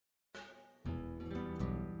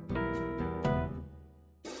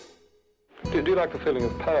Do you like the feeling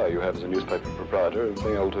of power you have as a newspaper proprietor, of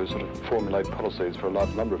being able to sort of formulate policies for a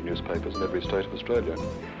large number of newspapers in every state of Australia?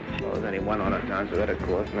 Well, there's only one honest answer to that, of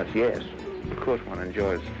course, and that's yes. Of course one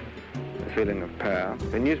enjoys the feeling of power.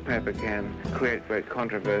 The newspaper can create great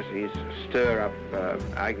controversies, stir up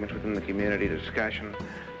arguments within the community, discussion.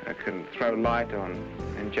 It can throw light on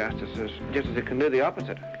injustices, just as it can do the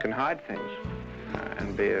opposite. It can hide things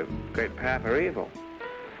and be a great power for evil.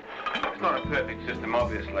 It's not a perfect system,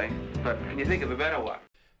 obviously, but can you think of a better one?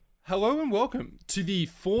 Hello and welcome to the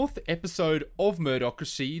 4th episode of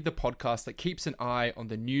Murderocracy, the podcast that keeps an eye on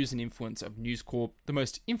the news and influence of News Corp, the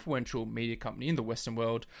most influential media company in the Western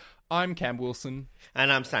world. I'm Cam Wilson. And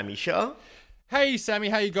I'm Sammy Shah. Hey, Sammy,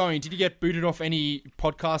 how you going? Did you get booted off any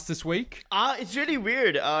podcasts this week? It's really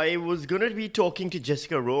weird. I was going to be talking to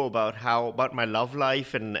Jessica Rowe about my love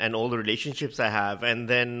life and all the relationships I have. And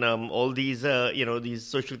then all these, these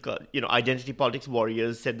social, identity politics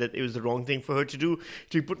warriors said that it was the wrong thing for her to do,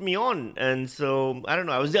 to put me on. And so, I don't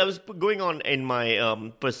know, I was going on in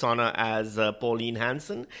my persona as Pauline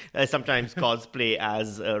Hanson, sometimes cosplay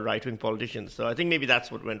as a right-wing politician. So I think maybe that's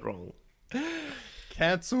what went wrong.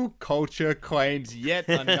 Cancel culture claims yet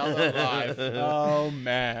another life. Oh,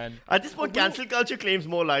 man. At this point, cancel culture claims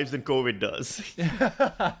more lives than COVID does.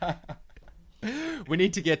 We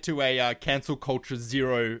need to get to a cancel culture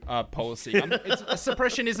zero policy.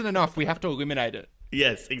 Suppression isn't enough. We have to eliminate it.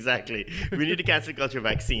 Yes, exactly. We need a cancel culture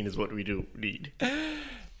vaccine is what we do need.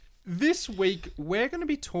 This week, we're going to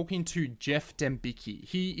be talking to Jeff Dembicki.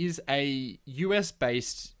 He is a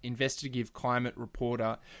US-based investigative climate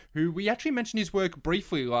reporter who we actually mentioned his work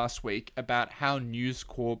briefly last week about how News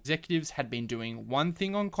Corp executives had been doing one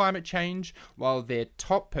thing on climate change while their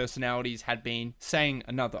top personalities had been saying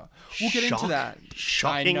another. We'll get into that.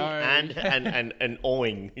 Shocking and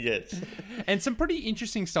awing, yes. And some pretty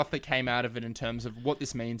interesting stuff that came out of it in terms of what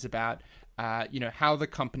this means about how the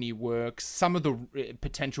company works, some of the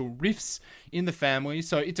potential rifts in the family.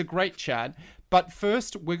 So it's a great chat. But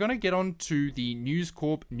first, we're going to get on to the News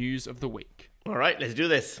Corp news of the week. All right, let's do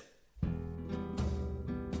this.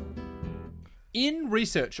 In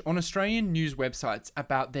research on Australian news websites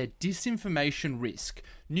about their disinformation risk,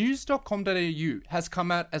 news.com.au has come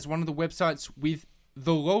out as one of the websites with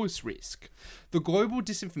the lowest risk. The Global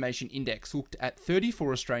Disinformation Index looked at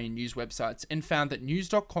 34 Australian news websites and found that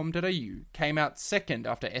news.com.au came out second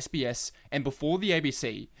after SBS and before the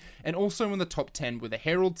ABC, and also in the top 10 were the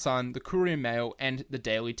Herald Sun, the Courier Mail, and the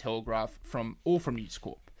Daily Telegraph, all from News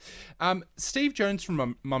Corp. Steve Jones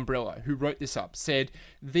from Mumbrella, who wrote this up, said,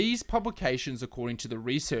 "These publications, according to the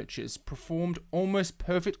researchers, performed almost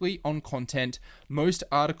perfectly on content. Most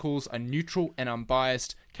articles are neutral and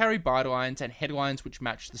unbiased, carry bylines and headlines which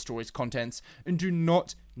match the story's contents, and do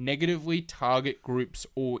not negatively target groups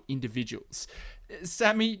or individuals."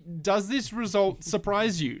 Sammy, does this result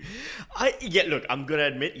surprise you? Look, I'm going to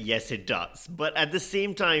admit, yes, it does. But at the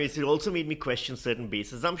same time, it also made me question certain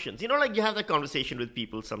base assumptions. You have that conversation with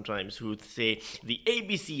people sometimes who say the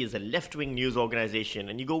ABC is a left-wing news organization.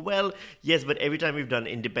 And you go, well, yes, but every time we've done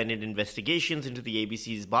independent investigations into the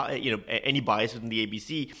ABC's, any bias within the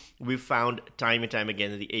ABC, we've found time and time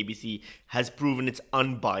again that the ABC has proven its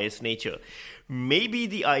unbiased nature. Maybe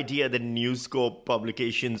the idea that News Corp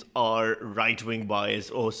publications are right-wing bias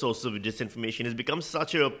or source of disinformation has become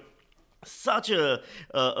such a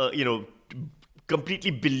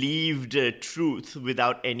completely believed truth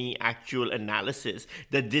without any actual analysis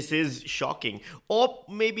that this is shocking. Or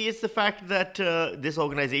maybe it's the fact that this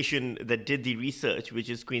organization that did the research, which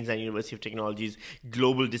is Queensland University of Technology's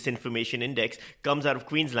Global Disinformation Index, comes out of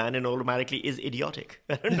Queensland and automatically is idiotic.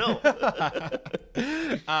 I don't know.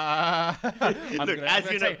 Look,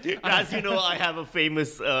 as you know, I have a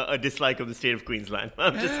famous dislike of the state of Queensland.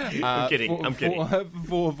 I'm kidding. I'm kidding.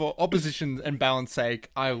 For opposition and balance sake,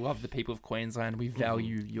 I love the people of Queensland. We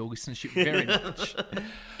value your listenership very much.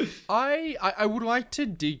 I would like to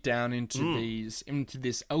dig down into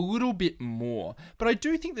this a little bit more, but I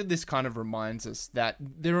do think that this kind of reminds us that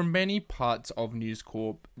there are many parts of News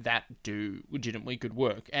Corp that do legitimately good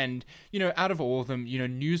work, and out of all of them,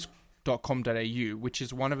 news.com.au, which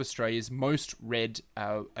is one of Australia's most read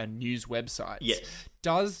news websites, yes,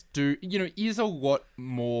 is a lot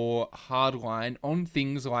more hardline on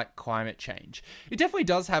things like climate change. It definitely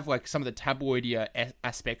does have some of the tabloidy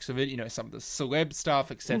aspects of it, some of the celeb stuff,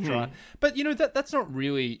 etc. But that's not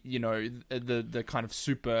really the kind of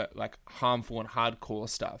super harmful and hardcore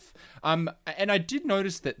stuff. And I did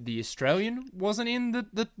notice that The Australian wasn't in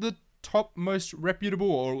the top most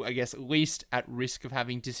reputable, or I guess least at risk of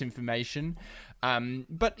having disinformation.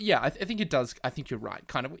 But yeah, I think it does. I think you're right.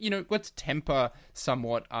 Kind of, let's temper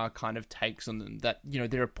somewhat our kind of takes on them. That,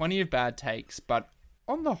 there are plenty of bad takes, but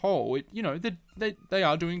on the whole, they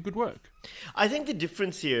are doing good work. I think the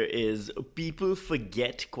difference here is people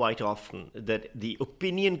forget quite often that the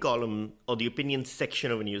opinion column or the opinion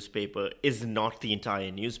section of a newspaper is not the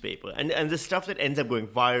entire newspaper. And the stuff that ends up going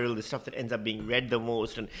viral, the stuff that ends up being read the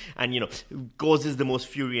most and causes the most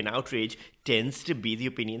fury and outrage tends to be the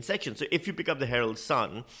opinion section. So if you pick up the Herald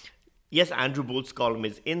Sun, yes, Andrew Bolt's column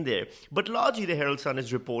is in there, but largely the Herald Sun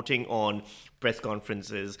is reporting on press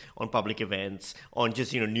conferences, on public events, on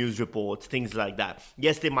just, news reports, things like that.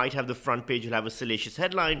 Yes, they might have the front page will have a salacious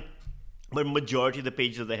headline, but majority of the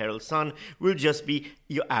pages of the Herald Sun will just be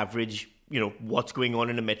your average, what's going on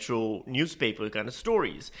in a metro newspaper kind of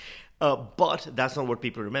stories. But that's not what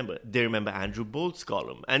people remember. They remember Andrew Bolt's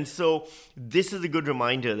column. And so this is a good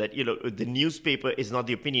reminder that, the newspaper is not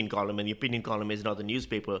the opinion column and the opinion column is not the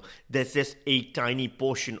newspaper. There's just a tiny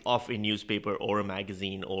portion of a newspaper or a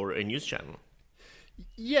magazine or a news channel.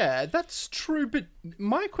 Yeah, that's true. But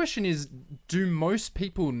my question is, do most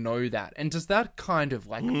people know that? And does that kind of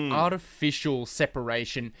artificial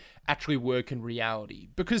separation actually work in reality?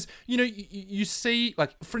 Because, you see,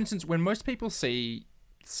 for instance, when most people see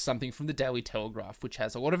something from the Daily Telegraph, which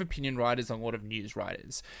has a lot of opinion writers and a lot of news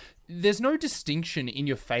writers, there's no distinction in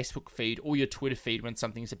your Facebook feed or your Twitter feed when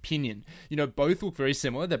something's opinion. Both look very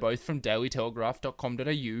similar. They're both from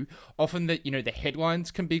dailytelegraph.com.au. Often the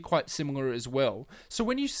headlines can be quite similar as well. So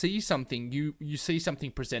when you see something, you see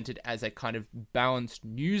something presented as a kind of balanced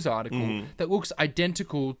news article that looks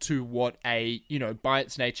identical to what a, by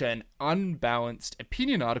its nature, an unbalanced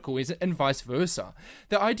opinion article is, and vice versa.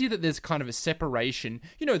 The idea that there's kind of a separation,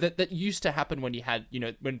 that used to happen when you had,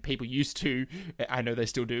 when people used to, I know they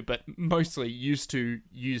still do, but mostly used to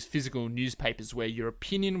use physical newspapers where your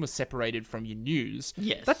opinion was separated from your news.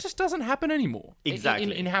 Yes. That just doesn't happen anymore.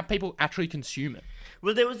 Exactly. In how people actually consume it.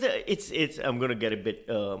 Well, there was I'm going to get a bit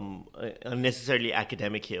unnecessarily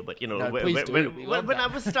academic here, but when I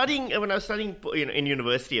was studying in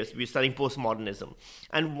university, we were studying postmodernism,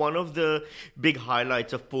 and one of the big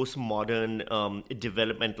highlights of postmodern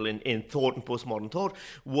developmental in thought and postmodern thought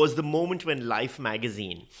was the moment when Life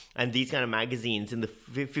magazine and these kind of magazines in the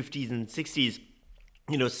 50s and 60s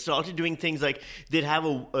started doing things like they'd have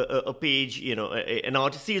a page,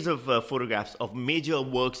 a series of photographs of major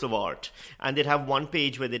works of art. And they'd have one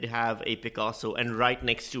page where they'd have a Picasso, and right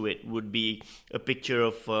next to it would be a picture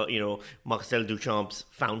of, Marcel Duchamp's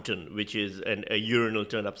fountain, which is a urinal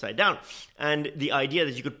turned upside down. And the idea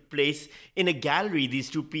that you could place in a gallery, these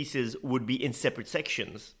two pieces would be in separate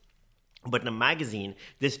sections. But in a magazine,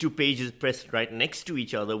 there's two pages pressed right next to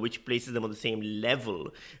each other, which places them on the same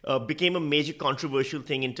level, became a major controversial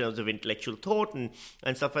thing in terms of intellectual thought and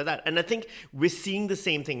stuff like that. And I think we're seeing the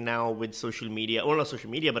same thing now with social media, or not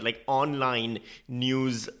social media, but like online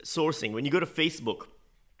news sourcing. When you go to Facebook,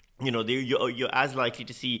 you're as likely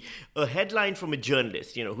to see a headline from a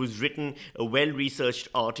journalist, who's written a well-researched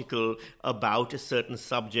article about a certain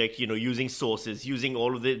subject, using sources, using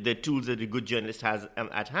all of the tools that a good journalist has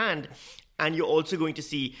at hand. And you're also going to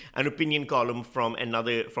see an opinion column from an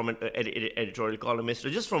editorial columnist,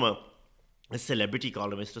 or just from a celebrity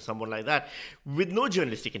columnist or someone like that, with no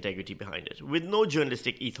journalistic integrity behind it, with no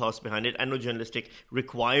journalistic ethos behind it, and no journalistic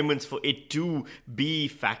requirements for it to be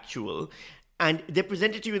factual. And they're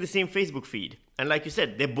presented to you in the same Facebook feed. And like you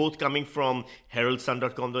said, they're both coming from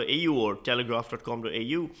heraldsun.com.au or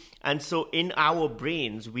telegraph.com.au. And so in our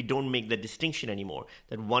brains, we don't make the distinction anymore,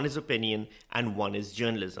 that one is opinion and one is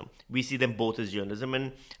journalism. We see them both as journalism.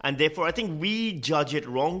 And therefore, I think we judge it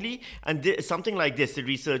wrongly. And something like this, the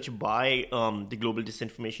research by the Global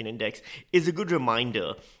Disinformation Index, is a good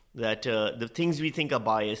reminder that the things we think are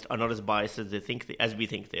biased are not as biased as we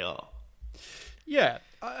think they are. Yeah.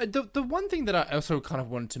 The one thing that I also kind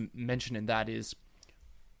of wanted to mention in that is,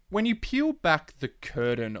 when you peel back the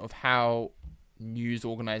curtain of how news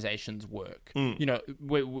organizations work,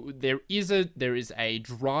 there is a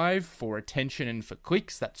drive for attention and for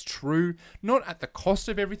clicks. That's true. Not at the cost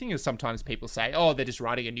of everything, as sometimes people say, oh, they're just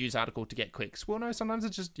writing a news article to get clicks. Well, no, sometimes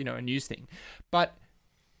it's just, a news thing. But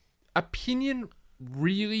opinion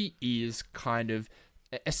really is kind of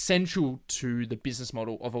essential to the business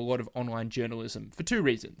model of a lot of online journalism for two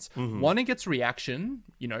reasons. Mm-hmm. One, it gets reaction.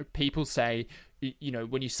 People say,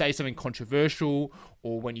 when you say something controversial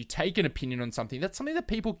or when you take an opinion on something, that's something that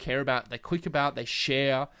people care about, they click about, they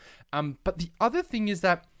share. But the other thing is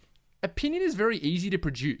that opinion is very easy to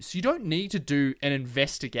produce. You don't need to do an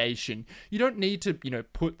investigation. You don't need to,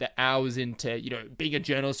 put the hours into, being a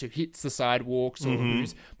journalist who hits the sidewalks or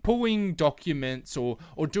who's pulling documents or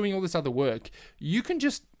doing all this other work. You can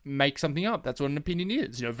just make something up. That's what an opinion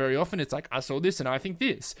is. Very often it's like, I saw this and I think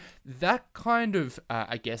this. That kind of,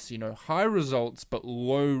 high results but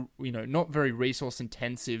low, not very resource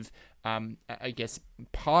intensive,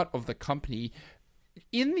 part of the company,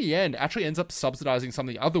 in the end, actually ends up subsidizing some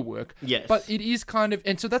of the other work. Yes. But it is kind of,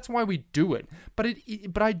 and so that's why we do it. But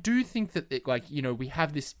but I do think that we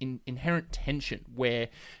have this inherent tension where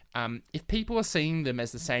if people are seeing them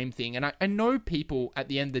as the same thing, and I know people at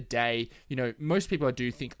the end of the day, most people I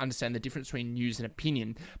do think understand the difference between news and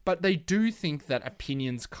opinion, but they do think that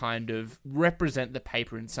opinions kind of represent the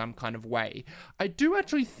paper in some kind of way. I do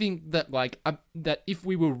actually think that that if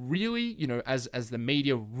we were really, as the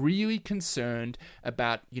media, really concerned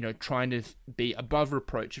about, trying to be above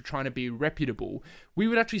reproach or trying to be reputable, we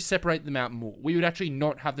would actually separate them out more. We would actually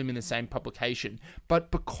not have them in the same publication.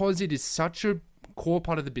 But because it is such a core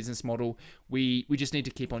part of the business model, we just need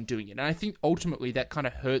to keep on doing it. And I think ultimately that kind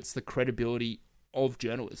of hurts the credibility of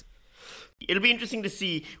journalism. It'll be interesting to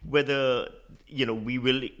see whether, we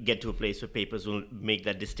will get to a place where papers will make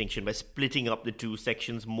that distinction by splitting up the two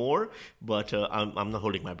sections more, but I'm not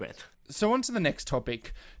holding my breath. So on to the next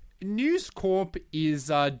topic. News Corp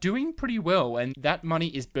is doing pretty well, and that money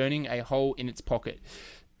is burning a hole in its pocket.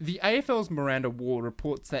 The AFL's Miranda Ward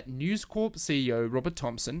reports that News Corp CEO Robert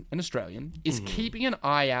Thomson, an Australian, is keeping an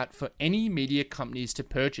eye out for any media companies to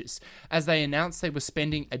purchase, as they announced they were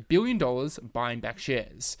spending $1 billion buying back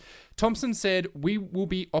shares. Thomson said, "We will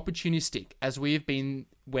be opportunistic, as we have been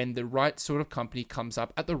when the right sort of company comes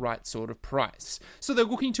up at the right sort of price." So they're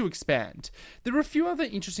looking to expand. There are a few other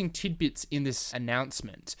interesting tidbits in this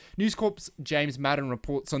announcement. News Corp's James Madden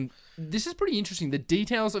reports on, this is pretty interesting, the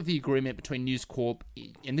details of the agreement between News Corp,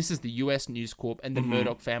 and this is the US News Corp, and the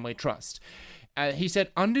Murdoch Family Trust. He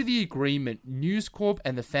said, under the agreement, News Corp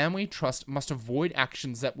and the Family Trust must avoid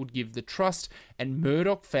actions that would give the Trust and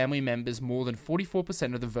Murdoch family members more than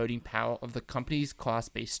 44% of the voting power of the company's Class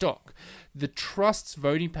B stock. The Trust's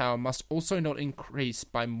voting power must also not increase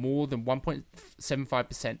by more than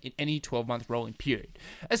 1.75% in any 12-month rolling period.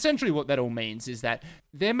 Essentially what that all means is that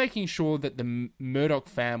they're making sure that the Murdoch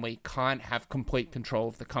family can't have complete control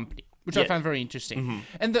of the company, which I found very interesting.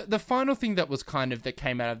 And the final thing that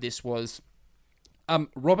came out of this was,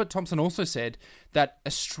 Robert Thomson also said that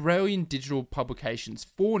Australian digital publications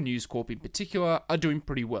for News Corp in particular are doing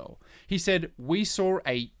pretty well. He said, "We saw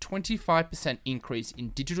a 25% increase in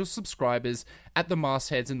digital subscribers at the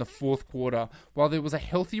mastheads in the fourth quarter, while there was a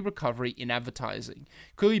healthy recovery in advertising.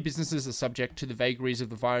 Clearly, businesses are subject to the vagaries of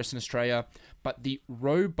the virus in Australia, but the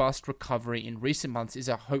robust recovery in recent months is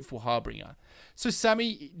a hopeful harbinger." So,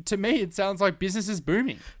 Sammy, to me, it sounds like business is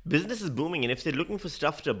booming. Business is booming, and if they're looking for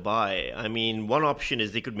stuff to buy, I mean, one option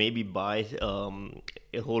is they could maybe buy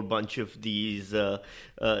a whole bunch of these, the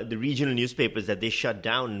regional newspapers that they shut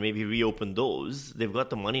down and maybe reopen those. They've got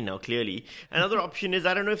the money now, clearly. Another option is,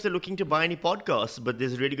 I don't know if they're looking to buy any podcasts, but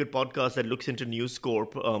there's a really good podcast that looks into News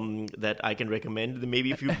Corp that I can recommend.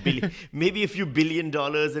 Maybe a few $1 billion,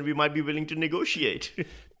 and we might be willing to negotiate.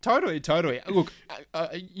 Totally. Look,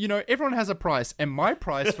 everyone has a price, and my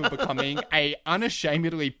price for becoming a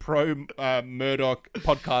unashamedly pro Murdoch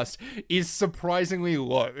podcast is surprisingly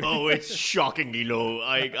low. Oh, it's shockingly low.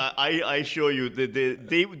 I assure you that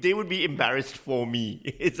they would be embarrassed for me.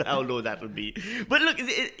 It's how low that would be. But look,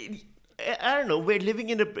 I don't know. We're living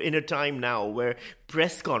in a time now where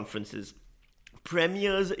press conferences,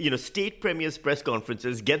 premiers, state premiers' press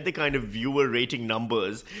conferences get the kind of viewer rating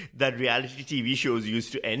numbers that reality TV shows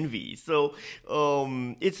used to envy. So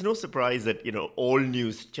it's no surprise that, all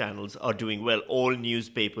news channels are doing well. All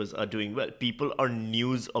newspapers are doing well. People are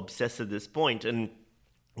news obsessed at this point, and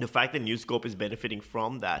the fact that News Corp is benefiting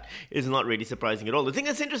from that is not really surprising at all. The thing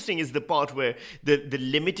that's interesting is the part where the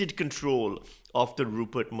limited control of the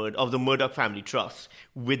Murdoch Family Trust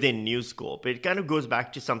within News Corp. It kind of goes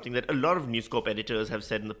back to something that a lot of News Corp editors have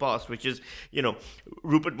said in the past, which is,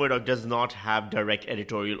 Rupert Murdoch does not have direct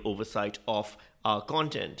editorial oversight of our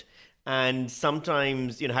content. And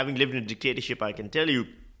sometimes, having lived in a dictatorship, I can tell you,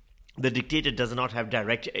 the dictator does not have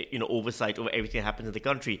direct, oversight over everything that happens in the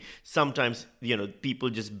country. Sometimes, people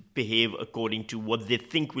just behave according to what they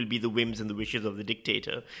think will be the whims and the wishes of the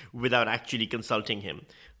dictator without actually consulting him.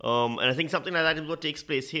 And I think something like that is what takes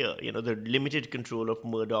place here. The limited control of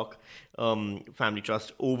Murdoch Family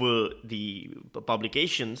Trust over the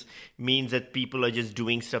publications means that people are just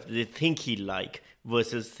doing stuff that they think he'd like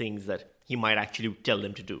versus things that he might actually tell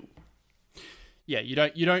them to do. Yeah,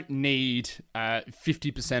 you don't need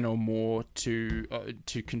 50% or more to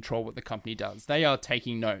control what the company does. They are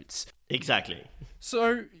taking notes. Exactly.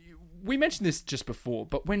 So we mentioned this just before,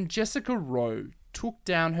 but when Jessica Rowe took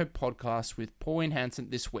down her podcast with Pauline Hanson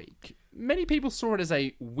this week, many people saw it as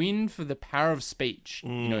a win for the power of speech.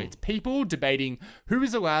 You know, it's people debating who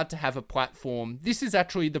is allowed to have a platform. This is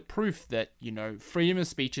actually the proof that, you know, freedom of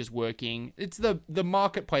speech is working. It's the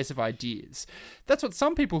marketplace of ideas. That's what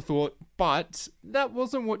some people thought, but that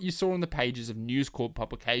wasn't what you saw on the pages of News Corp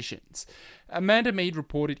publications. Amanda Mead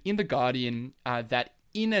reported in The Guardian that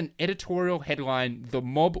in an editorial headline, "The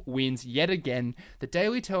mob wins yet again," the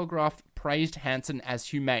Daily Telegraph praised Hanson as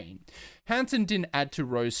humane. Hanson didn't add to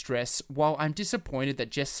Rowe's stress. "While I'm disappointed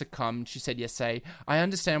that Jess succumbed," she said yesterday, "I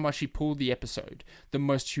understand why she pulled the episode. The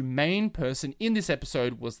most humane person in this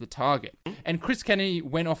episode was the target." And Chris Kennedy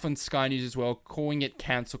went off on Sky News as well, calling it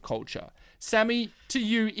cancel culture. Sammy, to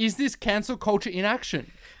you, is this cancel culture in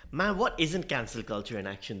action? Man, what isn't cancel culture in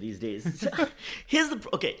action these days? Here's the...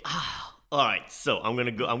 Okay. All right, so I'm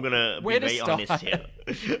gonna be very honest here.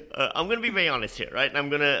 I'm gonna be very honest here, right? I'm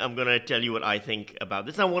gonna tell you what I think about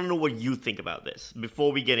this. I want to know what you think about this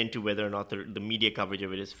before we get into whether or not the media coverage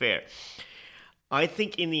of it is fair. I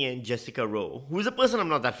think in the end, Jessica Rowe, who is a person I'm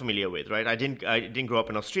not that familiar with, right? I didn't grow up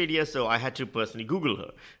in Australia, so I had to personally Google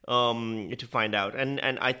her to find out. And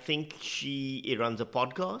I think she runs a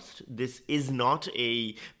podcast. This is not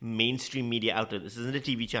a mainstream media outlet. This isn't a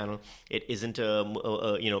TV channel. It isn't a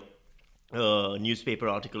newspaper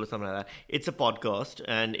article or something like that. It's a podcast,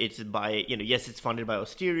 and it's by, yes, it's funded by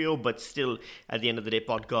Austereo, but still, at the end of the day,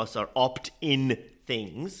 podcasts are opt-in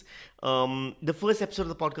things. The first episode of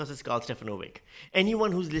the podcast is Carl Stefanovic.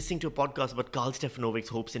 Anyone who's listening to a podcast about Carl Stefanovic's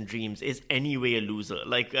hopes and dreams is anyway a loser.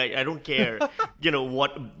 Like, I don't care,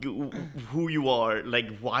 who you are.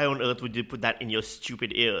 Like, why on earth would you put that in your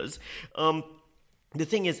stupid ears? The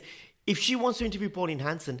thing is, if she wants to interview Pauline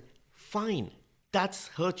Hanson, fine. That's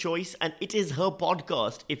her choice, and it is her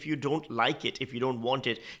podcast. If you don't like it, if you don't want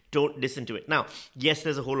it, don't listen to it. Now, yes,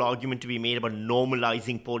 there's a whole argument to be made about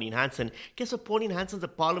normalizing Pauline Hanson. Guess what? Pauline Hanson's a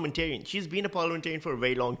parliamentarian. She's been a parliamentarian for a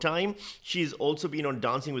very long time. She's also been on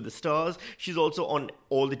Dancing with the Stars. She's also on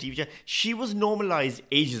all the TV channels. She was normalized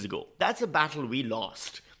ages ago. That's a battle we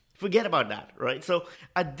lost. Forget about that, right? So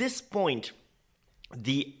at this point,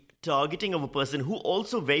 the targeting of a person who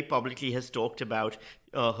also very publicly has talked about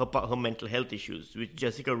her mental health issues, which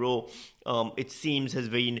Jessica Rowe, it seems, has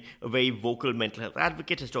been a very vocal mental health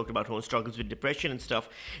advocate, has talked about her own struggles with depression and stuff.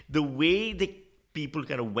 The way the people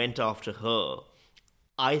kind of went after her,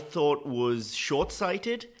 I thought was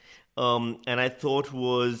short-sighted, and I thought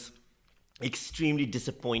was extremely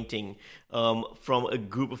disappointing from a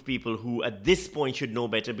group of people who at this point should know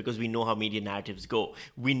better, because we know how media narratives go.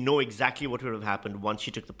 We know exactly what would have happened once she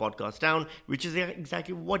took the podcast down, which is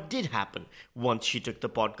exactly what did happen once she took the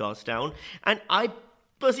podcast down. And I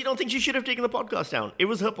personally don't think she should have taken the podcast down. It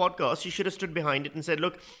was her podcast. She should have stood behind it and said,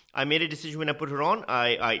 look, I made a decision when I put her on.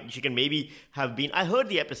 She can maybe have been... I heard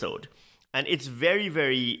the episode, and it's very,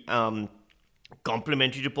 very...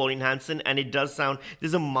 complimentary to Pauline Hanson, and it does sound,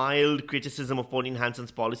 there's a mild criticism of Pauline Hanson's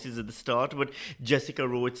policies at the start, but Jessica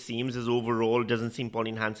Rowe, it seems, as overall doesn't seem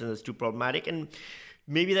Pauline Hanson as too problematic, and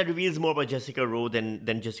maybe that reveals more about Jessica Rowe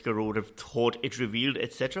than Jessica Rowe would have thought it revealed,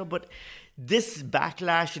 etc. But this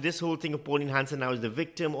backlash, this whole thing of Pauline Hanson now as the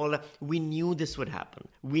victim, all that, we knew this would happen.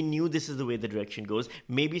 We knew this is the way the direction goes.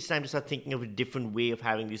 Maybe it's time to start thinking of a different way of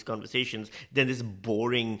having these conversations than this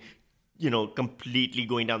boring, completely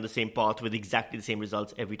going down the same path with exactly the same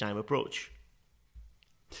results every time approach.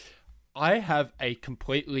 I have a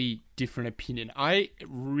completely different opinion. I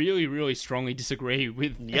really, really strongly disagree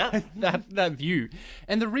with that view.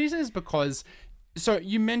 And the reason is because, so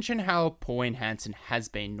you mentioned how Pauline Hanson has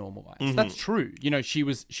been normalized. Mm-hmm. That's true.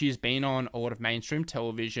 She's been on a lot of mainstream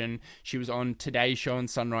television. She was on Today Show and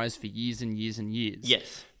Sunrise for years and years and years.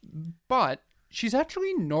 Yes. But she's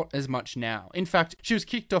actually not as much now. In fact, she was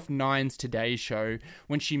kicked off Nine's Today Show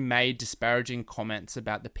when she made disparaging comments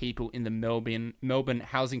about the people in the Melbourne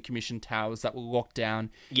Housing Commission towers that were locked down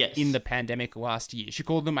in the pandemic last year. She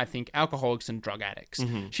called them, I think, alcoholics and drug addicts.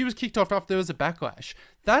 Mm-hmm. She was kicked off after there was a backlash.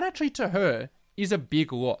 That actually, to her, is a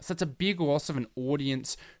big loss. That's a big loss of an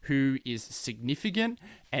audience who is significant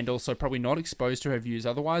and also probably not exposed to her views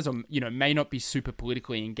otherwise, or may not be super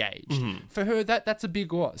politically engaged. Mm-hmm. For her, that's a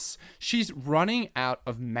big loss. She's running out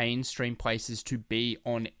of mainstream places to be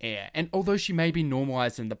on air, and although she may be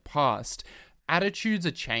normalized in the past, attitudes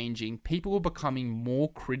are changing. People are becoming more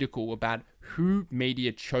critical about who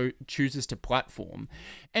media chooses to platform.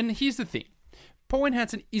 And here's the thing: Pauline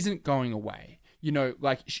Hanson isn't going away. you know,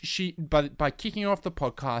 like she by kicking off the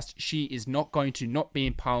podcast, she is not going to not be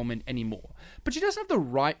in Parliament anymore. But she doesn't have the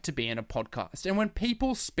right to be in a podcast. And when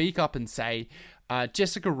people speak up and say,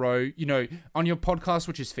 Jessica Rowe, you know, on your podcast,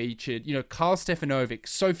 which is featured, you know, Carl Stefanovic,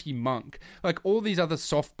 Sophie Monk, like all these other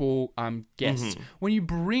softball guests, when you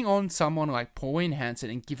bring on someone like Pauline Hanson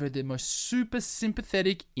and give her the most super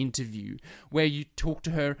sympathetic interview where you talk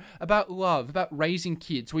to her about love, about raising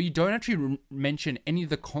kids, where you don't actually mention any of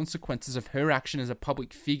the consequences of her action as a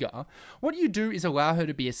public figure, what you do is allow her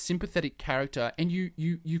to be a sympathetic character, and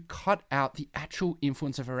you cut out the actual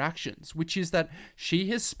influence of her actions, which is that she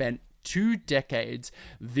has spent 2 decades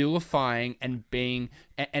vilifying and being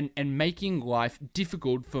and making life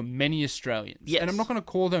difficult for many Australians. Yes. And I'm not going to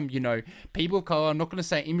call them, you know, people of colour. I'm not going to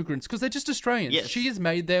say immigrants because they're just Australians. Yes. She has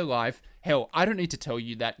made their life hell. I don't need to tell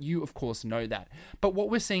you that. You, of course, know that. But what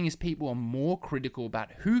we're seeing is people are more critical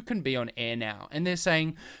about who can be on air now. And they're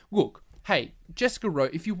saying, look, hey, Jessica Rowe,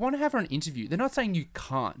 if you want to have her on an interview, they're not saying you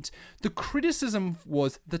can't. The criticism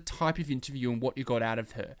was the type of interview and what you got out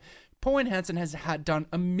of her. Pauline Hanson has done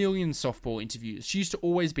a million softball interviews. She used to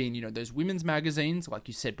always be in, you know, those women's magazines, like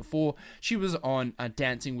you said before. She was on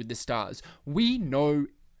Dancing with the Stars. We know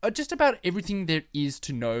just about everything there is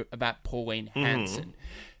to know about Pauline Hanson.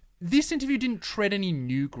 This interview didn't tread any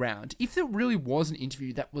new ground. If there really was an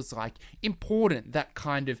interview that was like important, that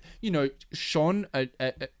kind of, you know, shone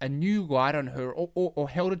a new light on her or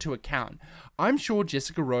held her to account, I'm sure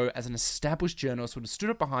Jessica Rowe, as an established journalist, would have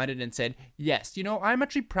stood up behind it and said, yes, you know, I'm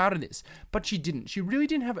actually proud of this. But she didn't. She really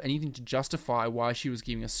didn't have anything to justify why she was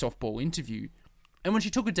giving a softball interview. And when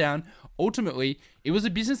she took it down, ultimately, it was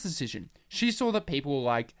a business decision. She saw that people were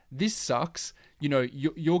like, this sucks. You know,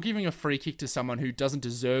 you're giving a free kick to someone who doesn't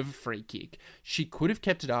deserve a free kick. She could have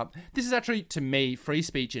kept it up. This is actually, to me, free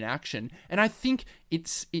speech in action. And I think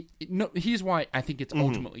here's why I think it's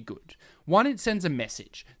ultimately good. One, it sends a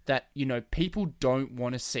message that, you know, people don't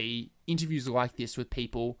want to see interviews like this with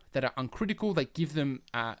people that are uncritical, that give them,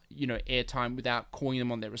 you know, airtime without calling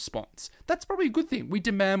them on their response. That's probably a good thing. We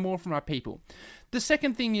demand more from our people. The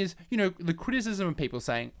second thing is, you know, the criticism of people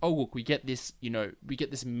saying, oh, look, we get this, you know, we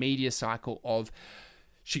get this media cycle of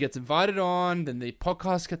she gets invited on, then the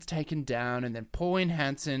podcast gets taken down, and then Pauline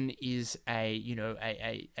Hanson is a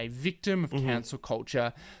victim of cancel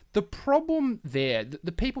culture. The problem there,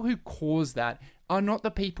 the people who cause that are not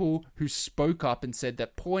the people who spoke up and said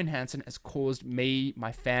that Pauline Hanson has caused me,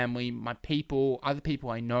 my family, my people, other people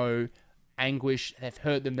I know, anguish, they've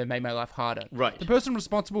hurt them, they've made my life harder. Right. The person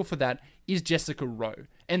responsible for that is Jessica Rowe.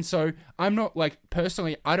 And so I'm not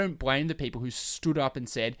personally, I don't blame the people who stood up and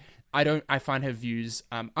said, I find her views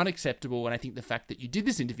unacceptable, and I think the fact that you did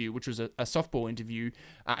this interview, which was a softball interview,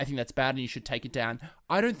 I think that's bad and you should take it down.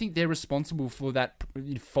 I don't think they're responsible for that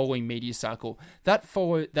following media cycle. That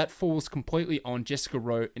falls completely on Jessica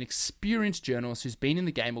Rowe, an experienced journalist who's been in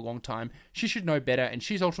the game a long time. She should know better, and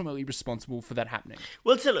she's ultimately responsible for that happening.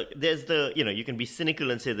 Well, so look, there's you can be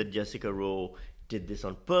cynical and say that Jessica Rowe did this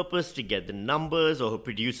on purpose to get the numbers, or her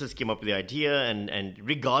producers came up with the idea, and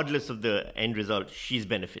regardless of the end result, she's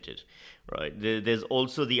benefited, right? There's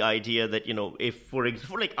also the idea that, you know, if for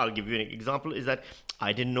like, I'll give you an example, is that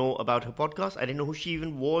I didn't know about her podcast. I didn't know who she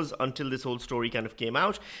even was until this whole story kind of came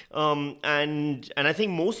out. And I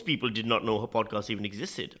think most people did not know her podcast even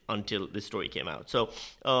existed until this story came out. So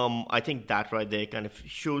I think that right there kind of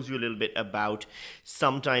shows you a little bit about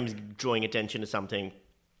sometimes drawing attention to something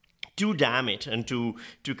to damn it and to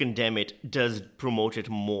condemn it does promote it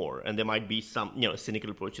more. And there might be some, you know, cynical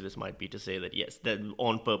approach to this might be to say that, yes, that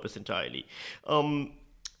on purpose entirely.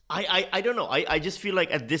 I don't know. I just feel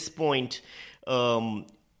like at this point,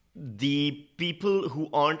 the people who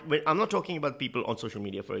aren't, I'm not talking about people on social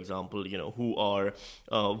media, for example, you know, who are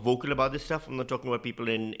vocal about this stuff. I'm not talking about people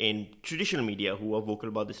in traditional media who are vocal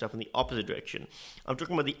about this stuff in the opposite direction. I'm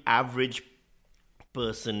talking about the average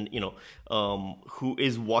person, you know, who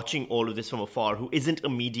is watching all of this from afar, who isn't a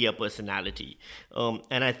media personality.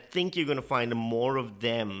 And I think you're going to find more of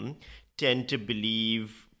them tend to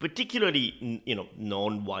believe, particularly, you know,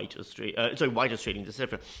 non-white white Australians,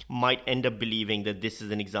 etc., might end up believing that this is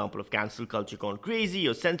an example of cancel culture gone crazy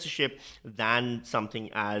or censorship than something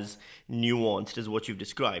as nuanced as what you've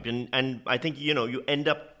described. And I think, you know, you end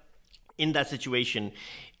up in that situation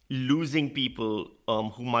losing people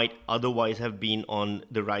who might otherwise have been on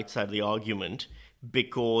the right side of the argument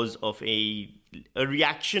because of a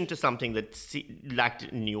reaction to something that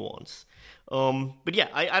lacked nuance. But yeah,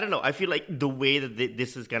 I don't know. I feel like the way that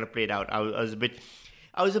this is kind of played out, I was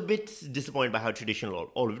a bit disappointed by how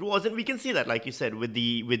traditional all of it was, and we can see that, like you said, with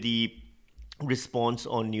the response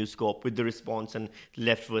on News Corp, with the response and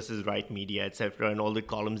left versus right media, etc., and all the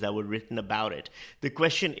columns that were written about it. The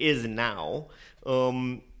question is now,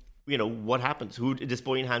 what happens? Does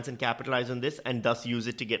Pauline Hanson capitalize on this and thus use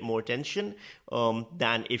it to get more attention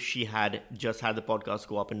than if she had just had the podcast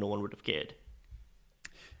go up and no one would have cared?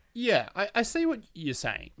 Yeah, I see what you're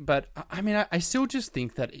saying, but I mean, I still just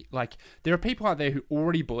think that, like, there are people out there who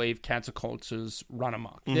already believe cancel culture's run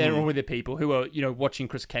amok. Mm-hmm. There are already people who are, watching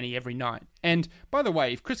Chris Kenny every night. And by the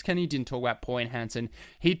way, if Chris Kenny didn't talk about Pauline Hanson,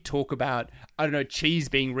 he'd talk about, I don't know, cheese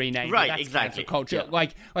being renamed. Right, that's exactly. Cancel culture.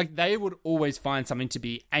 Yeah. Like they would always find something to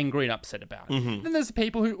be angry and upset about. Mm-hmm. Then there's the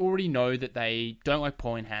people who already know that they don't like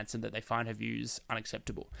Pauline Hanson, that they find her views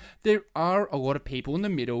unacceptable. There are a lot of people in the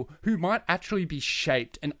middle who might actually be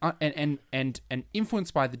shaped and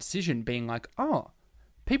influenced by the decision, being like, oh,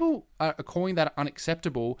 people are calling that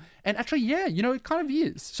unacceptable, and actually, yeah, it kind of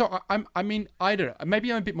is. So I don't know.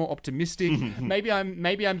 Maybe I'm a bit more optimistic. maybe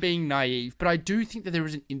I'm being naive, but I do think that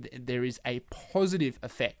there is a positive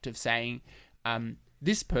effect of saying,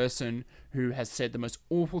 this person who has said the most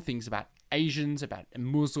awful things about Asians, about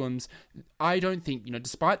Muslims, I don't think,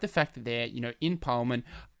 despite the fact that they're, in Parliament,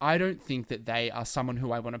 I don't think that they are someone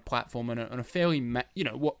who I want to platform on a fairly,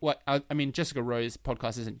 Jessica Rose's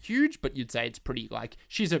podcast isn't huge, but you'd say it's pretty, like,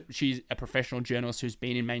 she's a professional journalist who's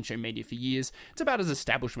been in mainstream media for years. It's about as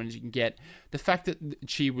establishment as you can get. The fact that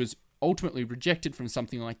she was ultimately rejected from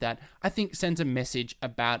something like that, I think sends a message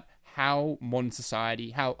about how modern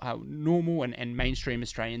society, how normal and mainstream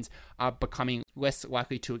Australians are becoming less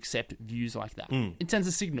likely to accept views like that. It sends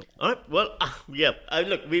a signal. All right. Well, yeah.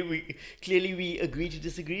 Look, we clearly agree to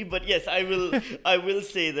disagree, but yes, I will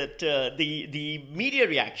say that the media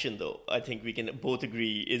reaction, though, I think we can both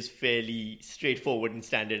agree is fairly straightforward and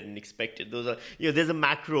standard and expected. Those are, there's a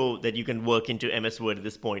macro that you can work into MS Word at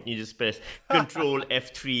this point. You just press Control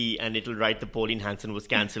F3 and it'll write the Pauline Hanson was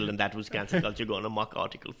cancelled and that was cancel culture, go on a mock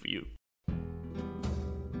article for you.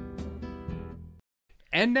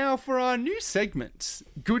 And now for our new segment,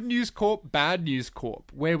 Good News Corp, Bad News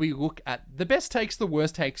Corp, where we look at the best takes, the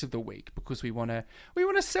worst takes of the week, because we want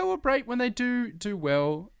to celebrate when they do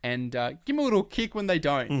well and give them a little kick when they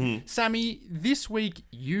don't. Mm-hmm. Sammy, this week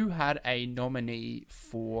you had a nominee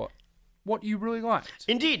for what you really liked.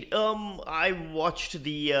 Indeed. I watched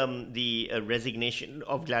the resignation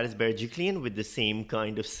of Gladys Berejiklian with the same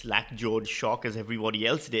kind of slack-jawed shock as everybody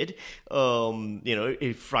else did.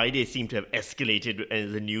 Friday seemed to have escalated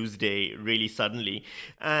as a news day really suddenly.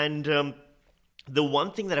 And the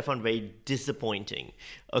one thing that I found very disappointing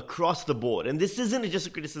across the board, and this isn't just a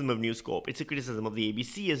criticism of News Corp, it's a criticism of the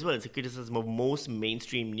ABC as well, it's a criticism of most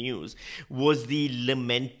mainstream news, was the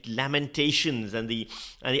lamentations and the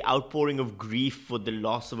outpouring of grief for the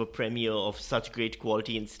loss of a premier of such great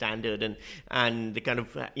quality and standard, and the kind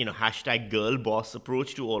of hashtag girl boss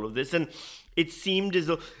approach to all of this. And it seemed as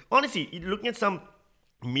though, honestly, looking at some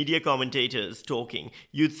media commentators talking,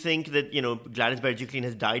 you'd think that, Gladys Berejiklian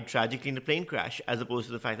has died tragically in a plane crash, as opposed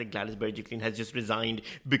to the fact that Gladys Berejiklian has just resigned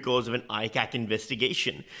because of an ICAC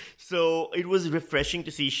investigation. So it was refreshing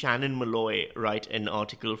to see Shannon Malloy write an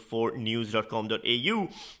article for news.com.au,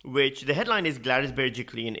 which the headline is Gladys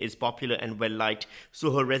Berejiklian is popular and well-liked,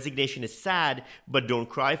 so her resignation is sad, but don't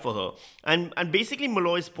cry for her. And basically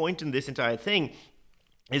Malloy's point in this entire thing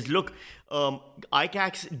is, look,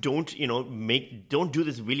 ICACs don't do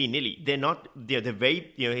this willy-nilly. They're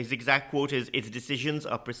very, his exact quote is, its decisions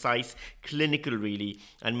are precise, clinical really,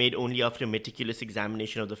 and made only after a meticulous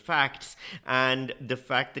examination of the facts. And the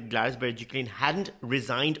fact that Gladys Berejiklian hadn't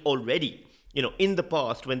resigned already, in the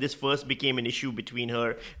past, when this first became an issue between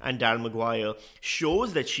her and Darryl Maguire,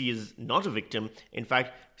 shows that she is not a victim. In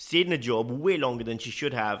fact, stayed in a job way longer than she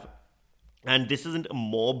should have. And this isn't a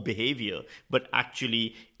mob behavior, but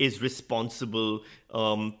actually is responsible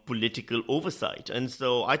political oversight. And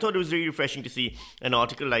so I thought it was really refreshing to see an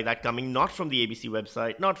article like that coming, not from the ABC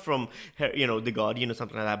website, not from, The Guardian or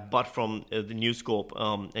something like that, but from the News Corp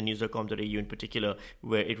and news.com.au in particular,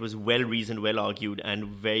 where it was well-reasoned, well-argued, and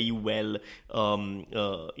very well,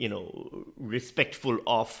 respectful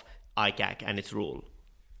of ICAC and its role.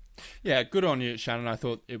 Yeah, good on you, Shannon. I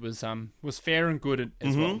thought it was fair and good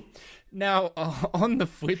as well. Now, on the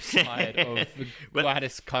flip side of the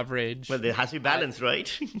Gladys coverage... Well, there has to be balance,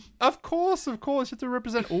 right? Of course. You have to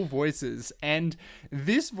represent all voices. And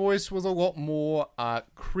this voice was a lot more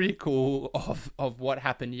critical of what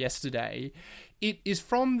happened yesterday. It is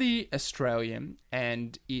from The Australian,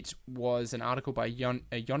 and it was an article by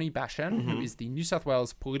Yoni Bashan, who is the New South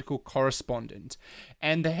Wales political correspondent.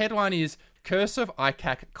 And the headline is, Curse of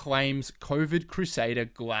ICAC claims COVID crusader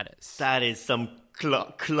Gladys. That is some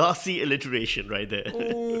Classy alliteration right there.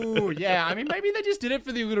 Oh, yeah. I mean, maybe they just did it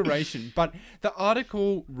for the alliteration. But the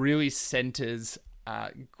article really centers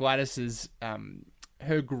Gladys's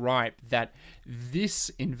her gripe that this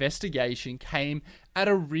investigation came at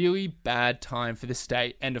a really bad time for the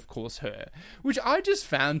state and, of course, her, which I just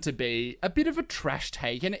found to be a bit of a trash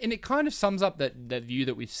take. And it kind of sums up that view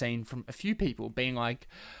that we've seen from a few people being like,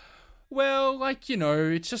 well, like, you know,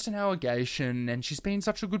 it's just an allegation and she's been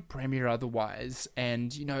such a good premier otherwise.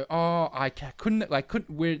 And, you know,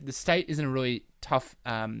 where the state is in a really tough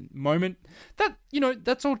moment. That, you know,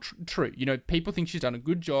 that's all true. You know, people think she's done a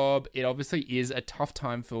good job. It obviously is a tough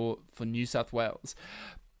time for New South Wales.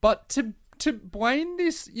 But to blame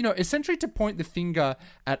this, you know, essentially to point the finger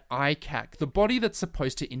at ICAC, the body that's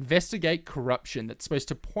supposed to investigate corruption, that's supposed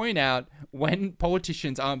to point out when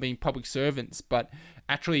politicians aren't being public servants, but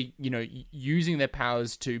actually, you know, using their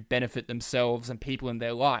powers to benefit themselves and people in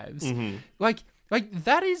their lives. Mm-hmm. Like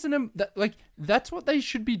that is that's what they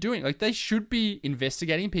should be doing. Like, they should be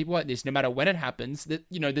investigating people like this, no matter when it happens. That,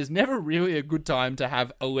 you know, there's never really a good time to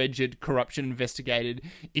have alleged corruption investigated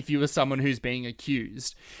if you are someone who's being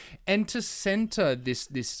accused, and to center this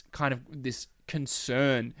kind of this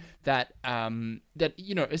concern that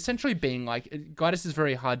you know, essentially being like, Gladys is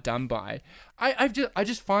very hard done by. I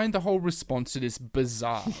just find the whole response to this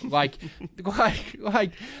bizarre.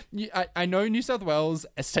 I know New South Wales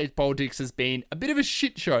state politics has been a bit of a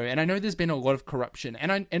shit show, and I know there's been a lot of corruption,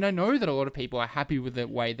 and I know that a lot of people are happy with the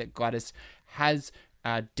way that Gladys has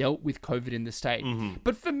dealt with COVID in the state. Mm-hmm.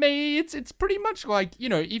 But for me, it's pretty much like, you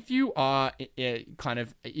know, if you are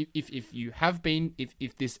if you have been,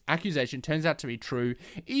 if this accusation turns out to be true,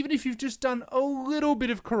 even if you've just done a little bit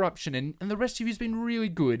of corruption and the rest of you's been really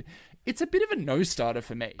good, it's a bit of a no-starter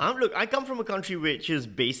for me. Look, I come from a country which is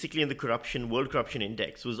basically in the World Corruption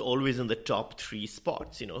Index, was always in the top 3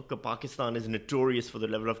 spots. You know, Pakistan is notorious for the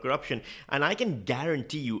level of corruption. And I can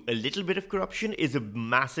guarantee you a little bit of corruption is a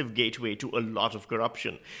massive gateway to a lot of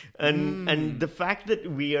corruption. And the fact that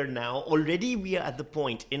we are at the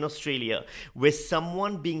point in Australia where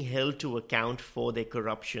someone being held to account for their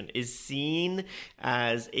corruption is seen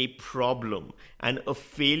as a problem and a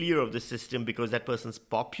failure of the system because that person's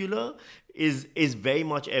popular is very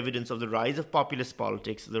much evidence of the rise of populist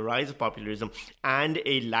politics, the rise of popularism, and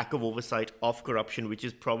a lack of oversight of corruption, which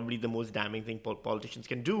is probably the most damning thing politicians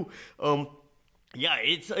can do. Yeah,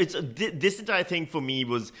 this entire thing for me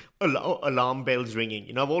was alarm bells ringing.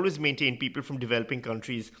 You know, I've always maintained people from developing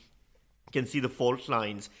countries can see the fault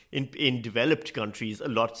lines in developed countries a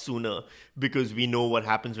lot sooner because we know what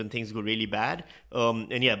happens when things go really bad.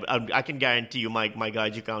 And yeah, I can guarantee you my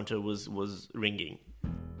Geiger counter was ringing.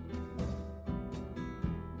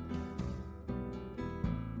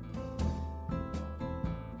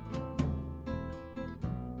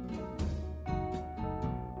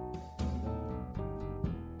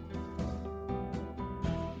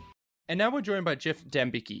 And now we're joined by Jeff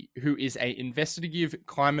Dambicki, who is an investigative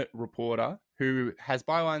climate reporter who has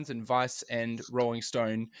bylines in Vice and Rolling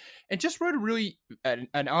Stone, and just wrote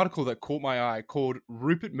an article that caught my eye called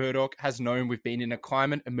 "Rupert Murdoch Has Known We've Been in a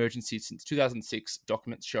Climate Emergency Since 2006,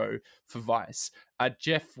 Documents Show" for Vice.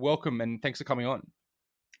 Jeff, welcome, and thanks for coming on.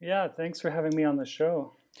 Yeah, thanks for having me on the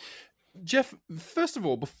show. Jeff, first of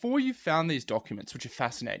all, before you found these documents, which are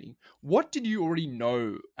fascinating, what did you already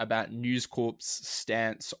know about News Corp's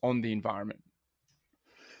stance on the environment?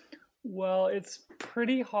 Well, it's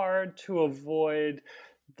pretty hard to avoid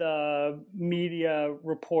the media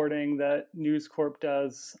reporting that News Corp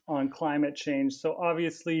does on climate change. So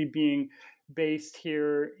obviously, being based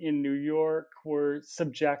here in New York, we're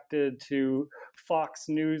subjected to Fox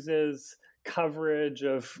News's coverage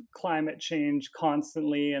of climate change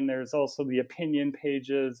constantly, and there's also the opinion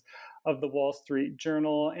pages of the Wall Street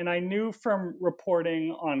Journal. And I knew from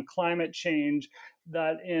reporting on climate change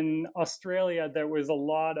that in Australia there was a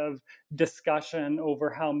lot of discussion over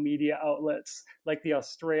how media outlets like The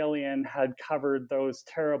Australian had covered those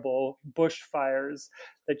terrible bushfires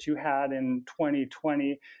that you had in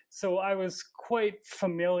 2020. So I was quite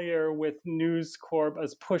familiar with News Corp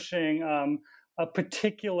as pushing a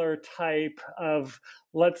particular type of,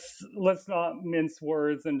 let's not mince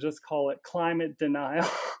words and just call it climate denial.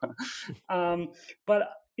 But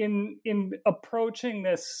in approaching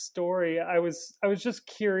this story, I was just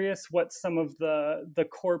curious what some of the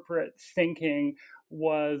corporate thinking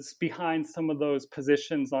was behind some of those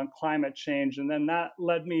positions on climate change, and then that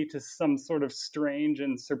led me to some sort of strange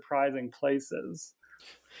and surprising places.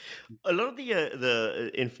 A lot of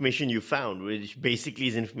the information you found, which basically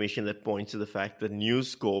is information that points to the fact that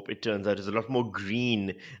News Corp, it turns out, is a lot more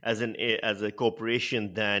green as a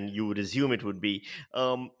corporation than you would assume it would be,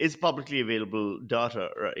 is publicly available data,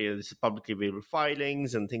 right? It's publicly available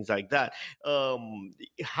filings and things like that.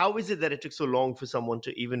 How is it that it took so long for someone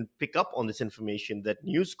to even pick up on this information that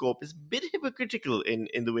News Corp is a bit hypocritical in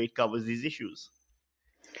the way it covers these issues?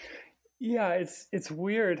 Yeah, it's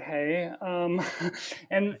weird, hey. And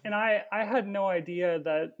I had no idea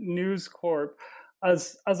that News Corp,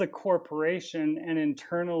 as a corporation and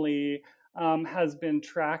internally, has been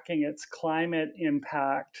tracking its climate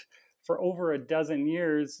impact for over a dozen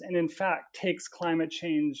years, and in fact takes climate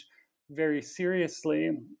change very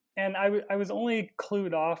seriously. And I was only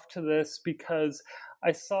clued off to this because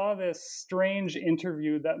I saw this strange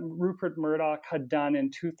interview that Rupert Murdoch had done in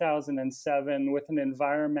 2007 with an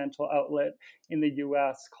environmental outlet in the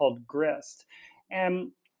US called Grist. And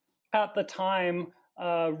at the time,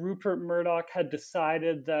 Rupert Murdoch had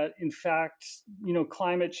decided that, in fact,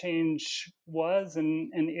 climate change was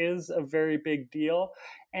and is a very big deal.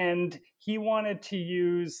 And he wanted to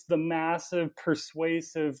use the massive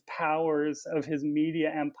persuasive powers of his media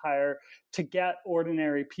empire to get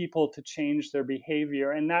ordinary people to change their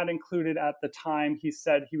behavior. And that included, at the time, he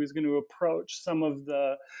said he was going to approach some of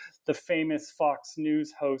the famous Fox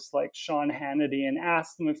News hosts like Sean Hannity and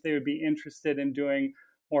ask them if they would be interested in doing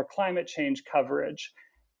more climate change coverage.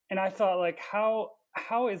 And I thought, like, how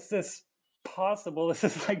is this possible? This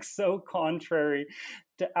is like so contrary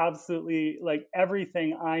to absolutely like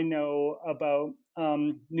everything I know about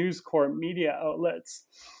News Corp media outlets.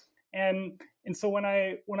 And so when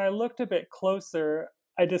I looked a bit closer,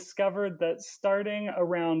 I discovered that starting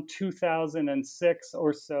around 2006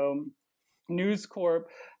 or so, News Corp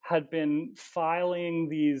had been filing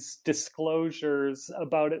these disclosures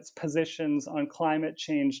about its positions on climate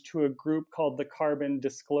change to a group called the Carbon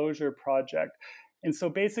Disclosure Project. And so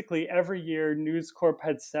basically every year News Corp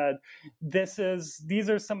had said, these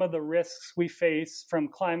are some of the risks we face from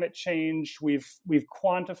climate change. We've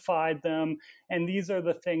quantified them, and these are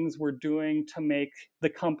the things we're doing to make the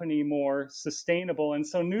company more sustainable. And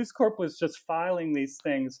so News Corp was just filing these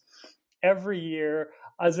things every year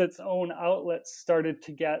as its own outlets started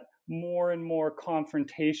to get more and more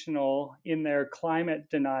confrontational in their climate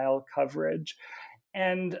denial coverage.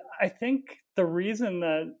 And I think the reason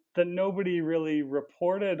that nobody really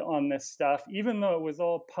reported on this stuff, even though it was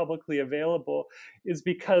all publicly available, is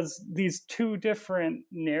because these two different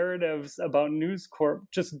narratives about News Corp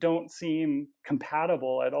just don't seem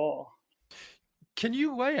compatible at all. Can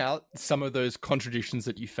you lay out some of those contradictions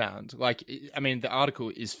that you found? Like, I mean, the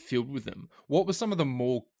article is filled with them. What were some of the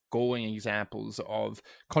more galling examples of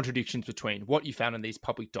contradictions between what you found in these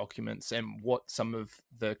public documents and what some of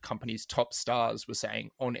the company's top stars were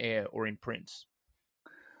saying on air or in print?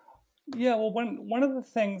 Yeah, well, one of the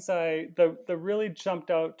things that really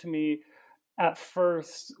jumped out to me at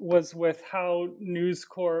first was with how News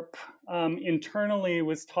Corp internally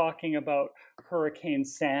was talking about Hurricane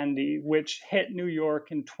Sandy, which hit New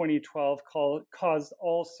York in 2012, caused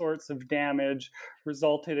all sorts of damage,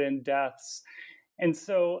 resulted in deaths. And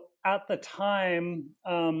so at the time,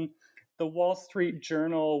 the Wall Street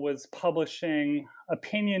Journal was publishing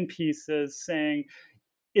opinion pieces saying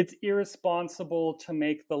it's irresponsible to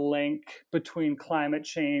make the link between climate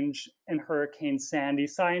change and Hurricane Sandy.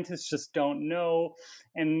 Scientists just don't know,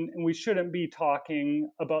 and we shouldn't be talking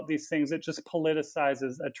about these things. It just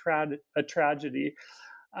politicizes a tragedy.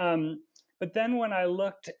 But then when I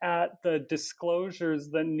looked at the disclosures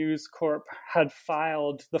that News Corp had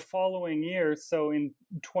filed the following year, so in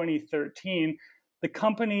 2013, the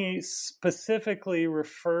company specifically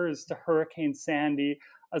refers to Hurricane Sandy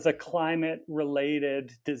as a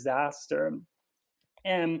climate-related disaster.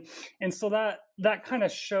 And so that kind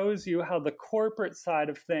of shows you how the corporate side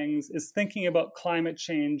of things is thinking about climate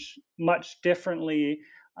change much differently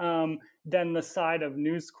than the side of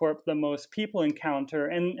News Corp that most people encounter.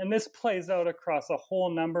 And this plays out across a whole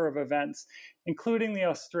number of events, including the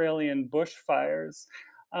Australian bushfires.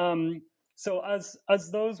 So as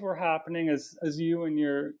those were happening, as you and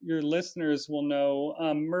your listeners will know,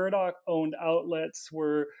 Murdoch-owned outlets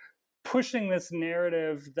were pushing this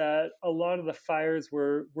narrative that a lot of the fires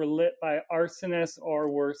were lit by arsonists or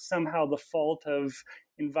were somehow the fault of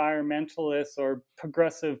environmentalists or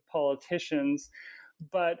progressive politicians.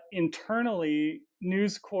 But internally,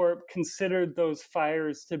 News Corp considered those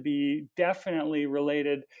fires to be definitely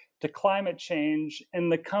related to climate change.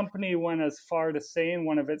 And the company went as far to say in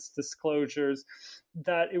one of its disclosures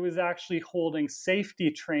that it was actually holding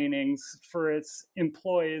safety trainings for its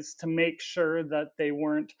employees to make sure that they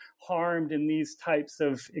weren't harmed in these types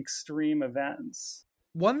of extreme events.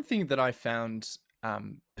 One thing that I found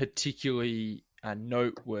particularly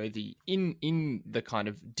noteworthy in the kind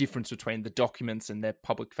of difference between the documents and their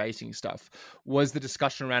public-facing stuff was the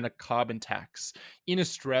discussion around a carbon tax. In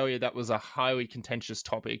Australia, that was a highly contentious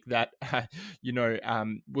topic that,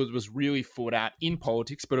 was really fought out in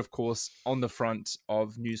politics, but of course on the front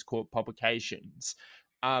of News Corp publications.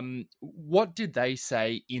 What did they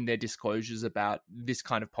say in their disclosures about this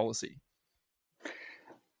kind of policy?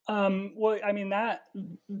 Well, I mean, that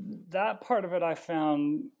part of it I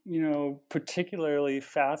found, particularly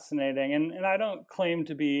fascinating. And I don't claim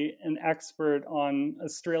to be an expert on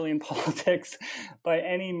Australian politics by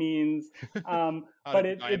any means. But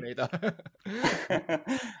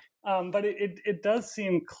it does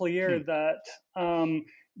seem clear that, at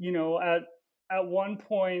one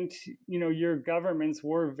point, your governments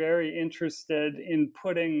were very interested in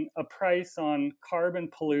putting a price on carbon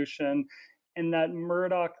pollution, and that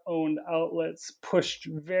Murdoch-owned outlets pushed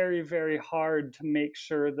very, very hard to make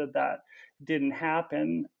sure that didn't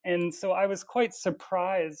happen. And so I was quite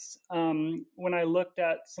surprised when I looked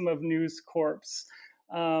at some of News Corp's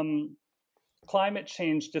climate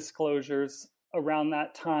change disclosures around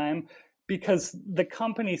that time, because the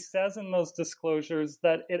company says in those disclosures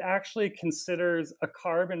that it actually considers a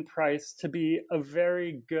carbon price to be a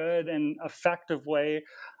very good and effective way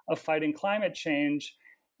of fighting climate change.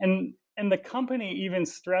 And the company even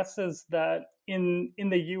stresses that in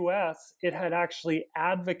the US, it had actually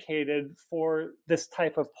advocated for this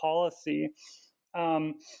type of policy.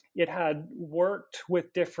 It had worked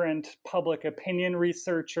with different public opinion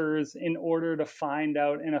researchers in order to find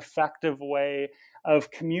out an effective way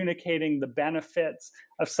of communicating the benefits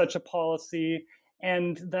of such a policy,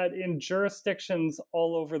 and that in jurisdictions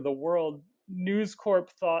all over the world, News Corp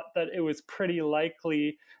thought that it was pretty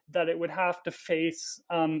likely that it would have to face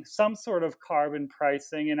some sort of carbon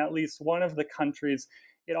pricing in at least one of the countries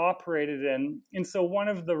it operated in. And so one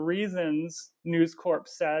of the reasons News Corp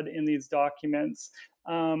said in these documents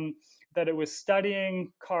that it was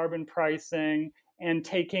studying carbon pricing and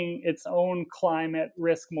taking its own climate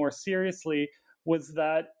risk more seriously was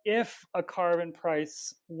that if a carbon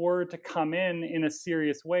price were to come in a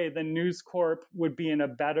serious way, then News Corp would be in a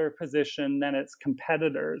better position than its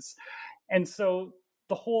competitors. And so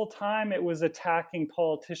the whole time it was attacking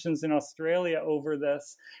politicians in Australia over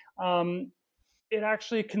this, it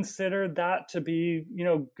actually considered that to be,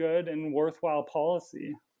 good and worthwhile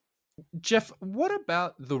policy. Jeff, what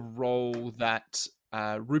about the role that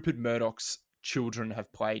Rupert Murdoch's children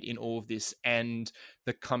have played in all of this and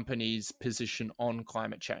the company's position on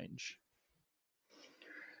climate change?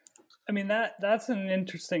 I mean, that's an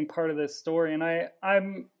interesting part of this story, and I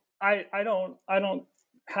don't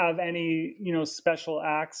have any special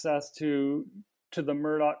access to the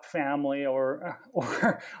Murdoch family or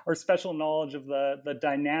special knowledge of the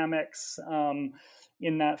dynamics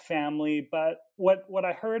in that family. But what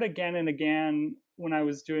I heard again and again when I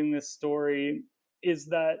was doing this story is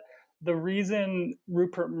that the reason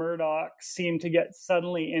Rupert Murdoch seemed to get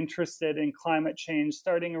suddenly interested in climate change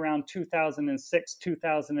starting around 2006,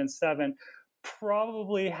 2007,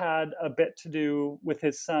 probably had a bit to do with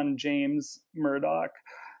his son, James Murdoch.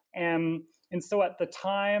 And so at the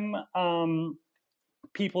time,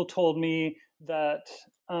 people told me that,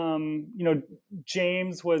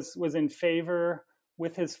 James was in favor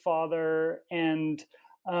with his father, and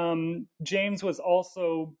James was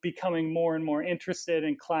also becoming more and more interested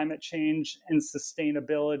in climate change and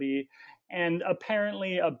sustainability. And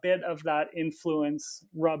apparently a bit of that influence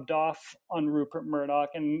rubbed off on Rupert Murdoch.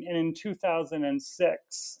 And in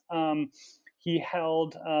 2006, he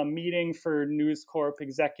held a meeting for News Corp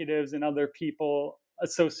executives and other people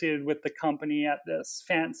associated with the company at this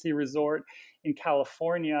fancy resort in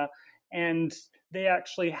California. And they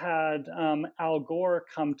actually had Al Gore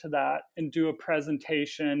come to that and do a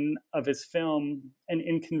presentation of his film, An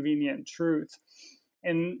Inconvenient Truth.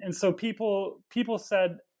 And so people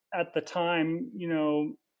said at the time,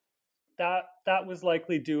 that was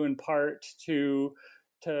likely due in part to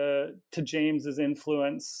James's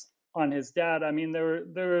influence on his dad. I mean, there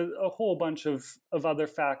were a whole bunch of other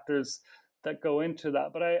factors that go into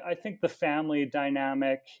that, but I think the family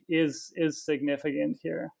dynamic is significant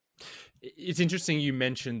here. It's interesting you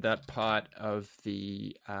mentioned that part of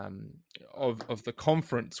the of the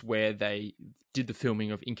conference where they did the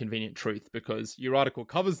filming of Inconvenient Truth, because your article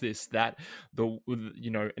covers this, that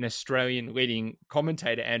an Australian leading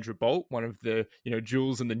commentator, Andrew Bolt, one of the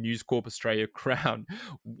jewels in the News Corp Australia crown,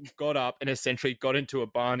 got up and essentially got into a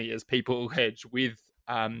Barney, as people allege, with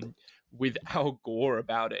Al Gore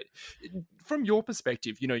about it. From your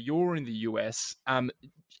perspective, you're in the US,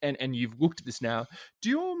 and you've looked at this now. Do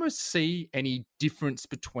you almost see any difference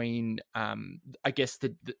between, I guess,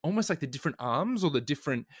 the almost like the different arms or the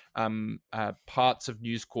different parts of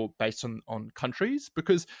News Corp based on countries?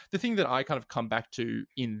 Because the thing that I kind of come back to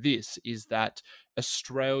in this is that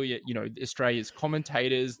Australia's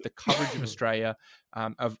commentators, the coverage of Australia,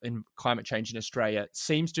 in climate change in Australia,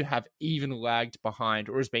 seems to have even lagged behind,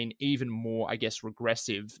 or has been even more, I guess,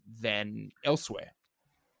 regressive than elsewhere.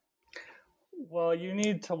 Well, you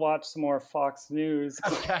need to watch some more Fox News.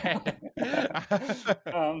 Okay.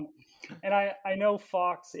 And I know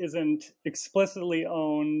Fox isn't explicitly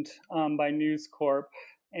owned by News Corp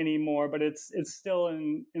anymore, but it's still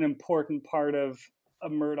an important part of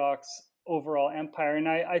Murdoch's overall empire. And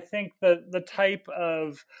I think that the type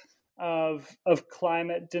of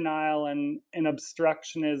climate denial and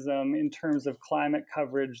obstructionism in terms of climate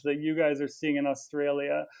coverage that you guys are seeing in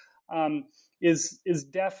Australia is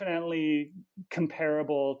definitely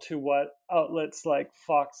comparable to what outlets like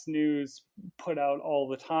Fox News put out all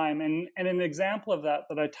the time. And an example of that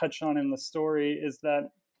I touch on in the story is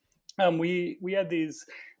that we had these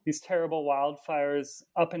terrible wildfires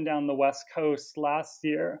up and down the West Coast last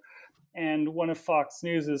year. And one of Fox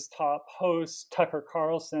News's top hosts, Tucker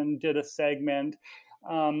Carlson, did a segment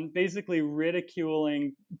basically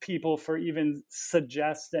ridiculing people for even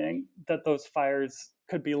suggesting that those fires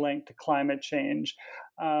could be linked to climate change.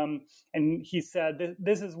 And he said,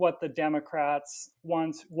 this is what the Democrats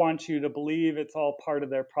want you to believe. It's all part of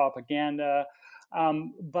their propaganda.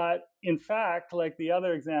 But in fact, like the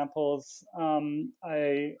other examples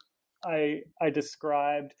I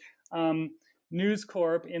described, News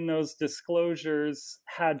Corp in those disclosures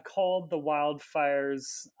had called the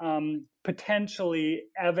wildfires potentially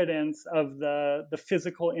evidence of the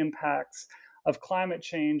physical impacts of climate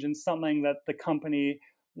change, and something that the company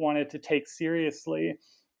wanted to take seriously.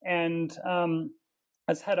 And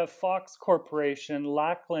as head of Fox Corporation,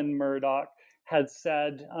 Lachlan Murdoch had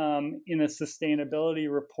said in a sustainability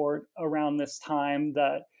report around this time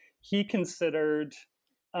that he considered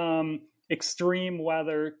extreme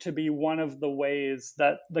weather to be one of the ways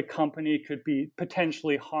that the company could be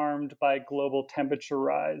potentially harmed by global temperature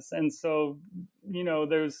rise. And so,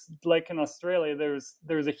 there's, like in Australia,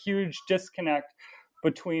 there's a huge disconnect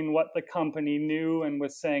between what the company knew and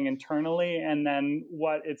was saying internally, and then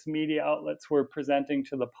what its media outlets were presenting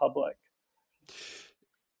to the public.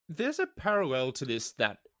 There's a parallel to this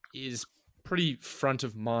that is pretty front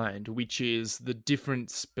of mind, which is the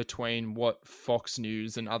difference between what Fox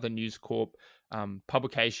News and other News Corp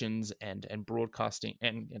publications and broadcasting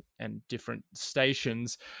and different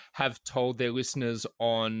stations have told their listeners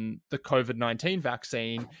on the COVID-19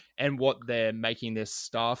 vaccine and what they're making their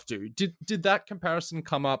staff do. Did that comparison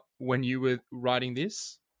come up when you were writing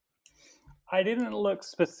this? I didn't look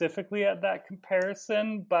specifically at that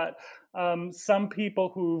comparison, but some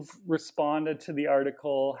people who've responded to the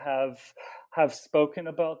article have spoken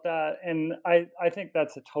about that, and I think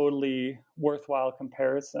that's a totally worthwhile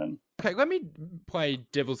comparison. Okay, let me play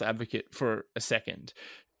devil's advocate for a second.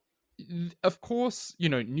 Of course,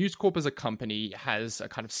 News Corp as a company has a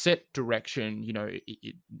kind of set direction,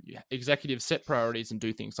 executives set priorities and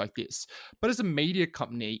do things like this. But as a media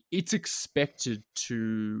company, it's expected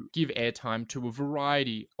to give airtime to a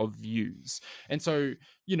variety of views. And so,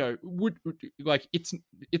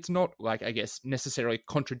 it's not like, I guess, necessarily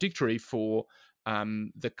contradictory for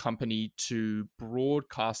the company to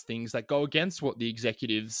broadcast things that go against what the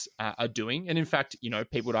executives are doing. And in fact,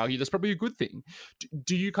 people would argue that's probably a good thing.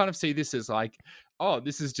 Do you kind of see this as like, oh,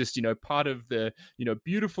 this is just, part of the,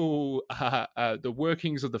 beautiful, the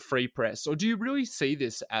workings of the free press? Or do you really see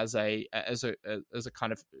this as a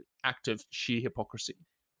kind of act of sheer hypocrisy?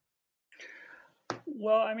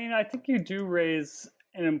 Well, I mean, I think you do raise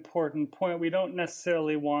an important point. We don't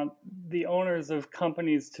necessarily want the owners of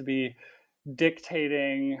companies to be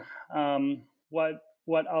dictating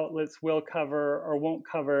what outlets will cover or won't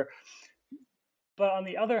cover. But on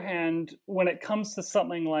the other hand, when it comes to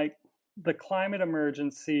something like the climate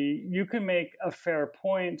emergency, you can make a fair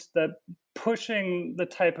point that pushing the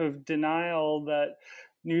type of denial that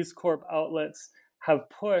News Corp outlets have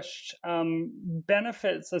pushed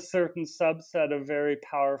benefits a certain subset of very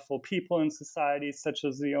powerful people in society, such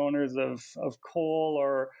as the owners of coal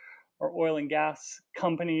or oil and gas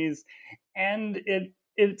companies, and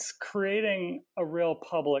it's creating a real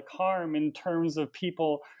public harm in terms of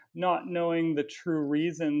people not knowing the true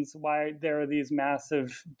reasons why there are these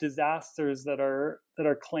massive disasters that are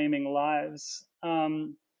claiming lives.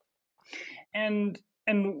 And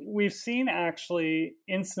we've seen actually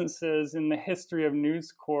instances in the history of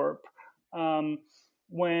News Corp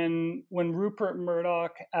when Rupert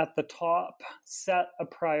Murdoch at the top set a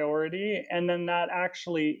priority, and then that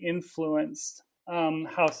actually influenced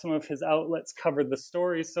how some of his outlets covered the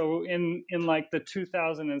story. So in like the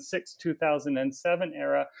 2006-2007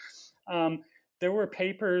 era, there were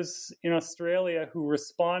papers in Australia who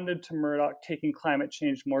responded to Murdoch taking climate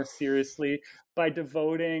change more seriously by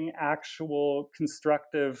devoting actual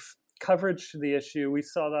constructive coverage to the issue. We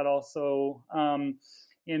saw that also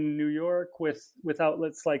in New York with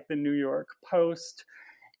outlets like the New York Post.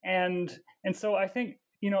 And so I think,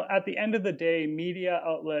 at the end of the day, media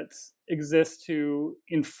outlets exist to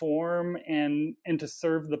inform and to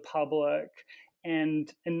serve the public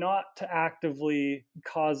and not to actively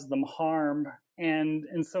cause them harm. And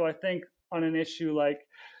so I think on an issue like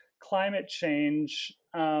climate change,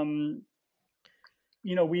 we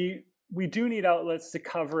do need outlets to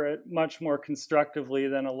cover it much more constructively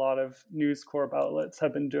than a lot of News Corp outlets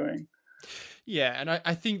have been doing. Yeah, and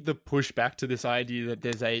I think the pushback to this idea that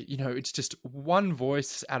there's it's just one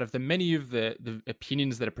voice out of the many of the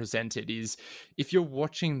opinions that are presented is, if you're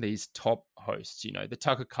watching these top hosts, the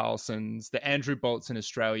Tucker Carlsons, the Andrew Bolts in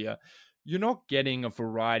Australia, you're not getting a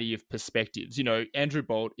variety of perspectives. Andrew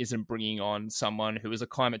Bolt isn't bringing on someone who is a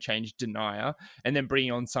climate change denier and then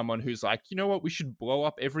bringing on someone who's like, you know what, we should blow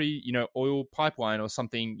up every, oil pipeline or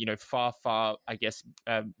something, far, I guess,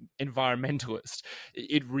 environmentalist.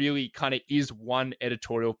 It really kind of is one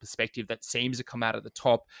editorial perspective that seems to come out of the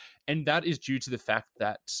top. And that is due to the fact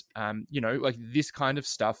that, this kind of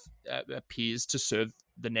stuff appears to serve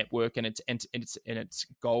the network and its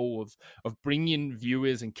goal of bringing in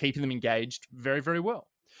viewers and keeping them engaged very, very well.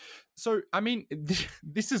 So, I mean,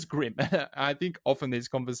 this is grim. I think often these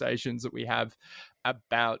conversations that we have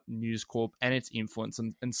about News Corp and its influence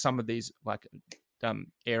and some of these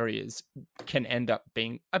areas can end up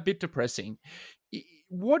being a bit depressing.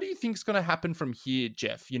 What do you think is going to happen from here,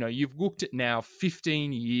 Jeff? You've looked at now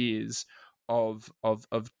 15 years of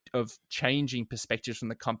changing perspectives from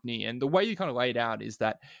the company, and the way you kind of laid out is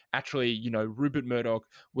that actually, Rupert Murdoch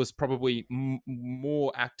was probably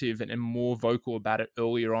more active and more vocal about it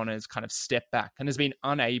earlier on, as kind of stepped back and has been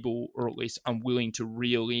unable, or at least unwilling, to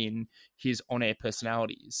reel in his on-air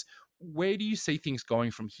personalities. Where do you see things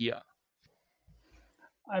going from here?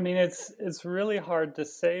 I mean, it's really hard to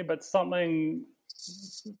say, but something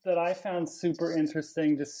that I found super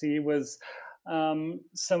interesting to see was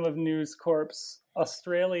some of News Corp's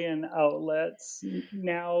Australian outlets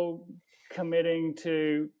now committing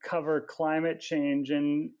to cover climate change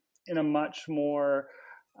in a much more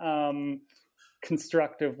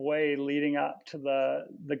constructive way leading up to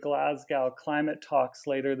the Glasgow climate talks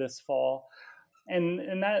later this fall.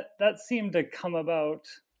 And that seemed to come about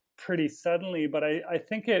pretty suddenly, but I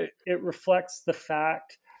think it reflects the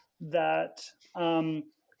fact that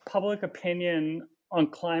public opinion on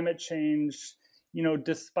climate change,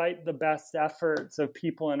 despite the best efforts of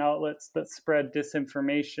people and outlets that spread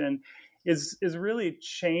disinformation, is really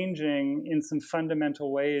changing in some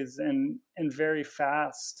fundamental ways and very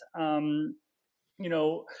fast.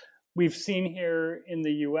 We've seen here in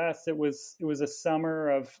the U.S. it was a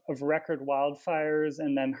summer of record wildfires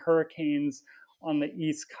and then hurricanes on the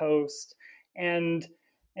East Coast, and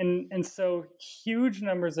so huge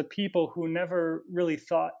numbers of people who never really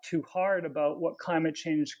thought too hard about what climate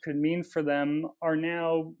change could mean for them are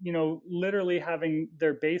now, literally having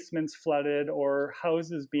their basements flooded or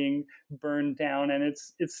houses being burned down. And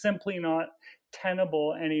it's simply not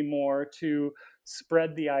tenable anymore to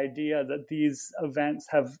spread the idea that these events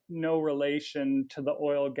have no relation to the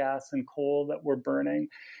oil, gas, and coal that we're burning.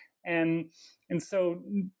 And so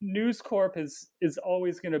News Corp is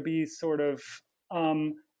always going to be sort of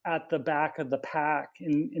at the back of the pack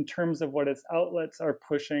in terms of what its outlets are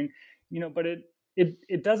pushing, but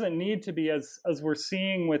it doesn't need to be, as we're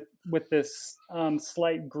seeing with this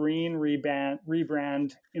slight green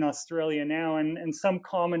rebrand in Australia now. And some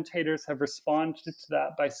commentators have responded to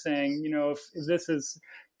that by saying, if this is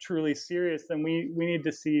truly serious, then we need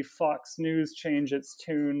to see Fox News change its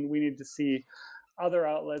tune. We need to see other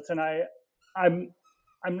outlets. And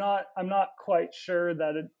I'm not quite sure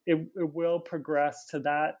that it will progress to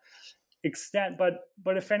that extent, but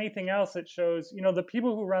if anything else, it shows, the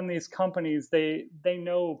people who run these companies, they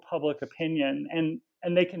know public opinion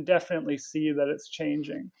and they can definitely see that it's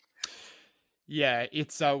changing. Yeah,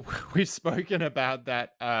 it's we've spoken about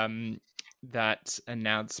that that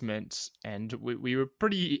announcement, and we were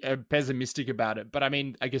pretty pessimistic about it. But I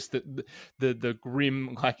mean, I guess the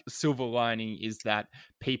grim silver lining is that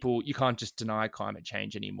you can't just deny climate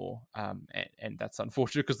change anymore, and that's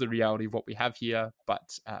unfortunate because the reality of what we have here.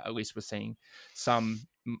 But at least we're seeing some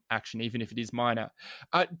action, even if it is minor.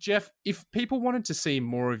 Jeff, if people wanted to see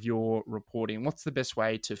more of your reporting, what's the best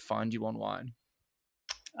way to find you online?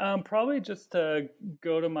 Probably just to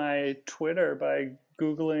go to my Twitter by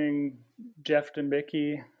Googling Jeff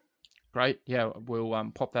Dembicki. Great. Yeah, we'll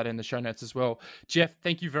pop that in the show notes as well. Jeff,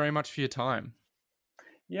 thank you very much for your time.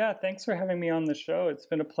 Yeah, thanks for having me on the show. It's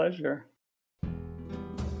been a pleasure.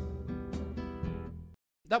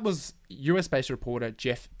 That was US-based reporter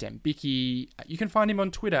Jeff Dembicki. You can find him on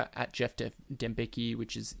Twitter at Jeff Dembicki,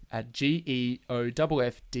 which is at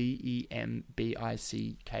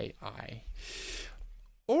GEOFFDEMBICKI.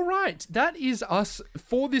 All right, that is us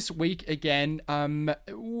for this week again.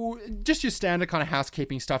 Just your standard kind of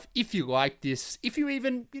housekeeping stuff. If you like this, if you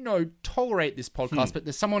even, tolerate this podcast, but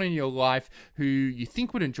there's someone in your life who you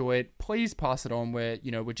think would enjoy it, please pass it on. We're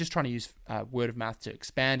just trying to use word of mouth to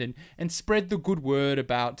expand and spread the good word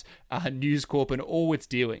about News Corp and all its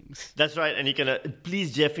dealings. That's right, and you can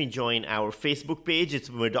please, Jeffrey, join our Facebook page. It's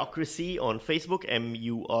Murdocracy on Facebook,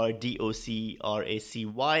 MURDOCRACY.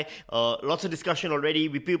 Lots of discussion already.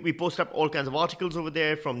 We post up all kinds of articles over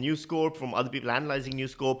there from News Corp, from other people analyzing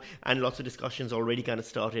News Corp, and lots of discussions already kind of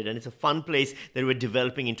started. And it's a fun place that we're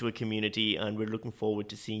developing into a community, and we're looking forward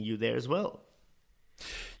to seeing you there as well.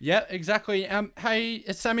 Yeah, exactly. Hey,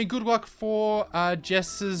 Sammy, good luck for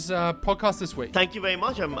Jess's podcast this week. Thank you very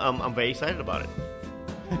much. I'm very excited about it.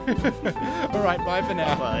 All right, bye for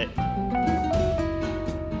now. Bye.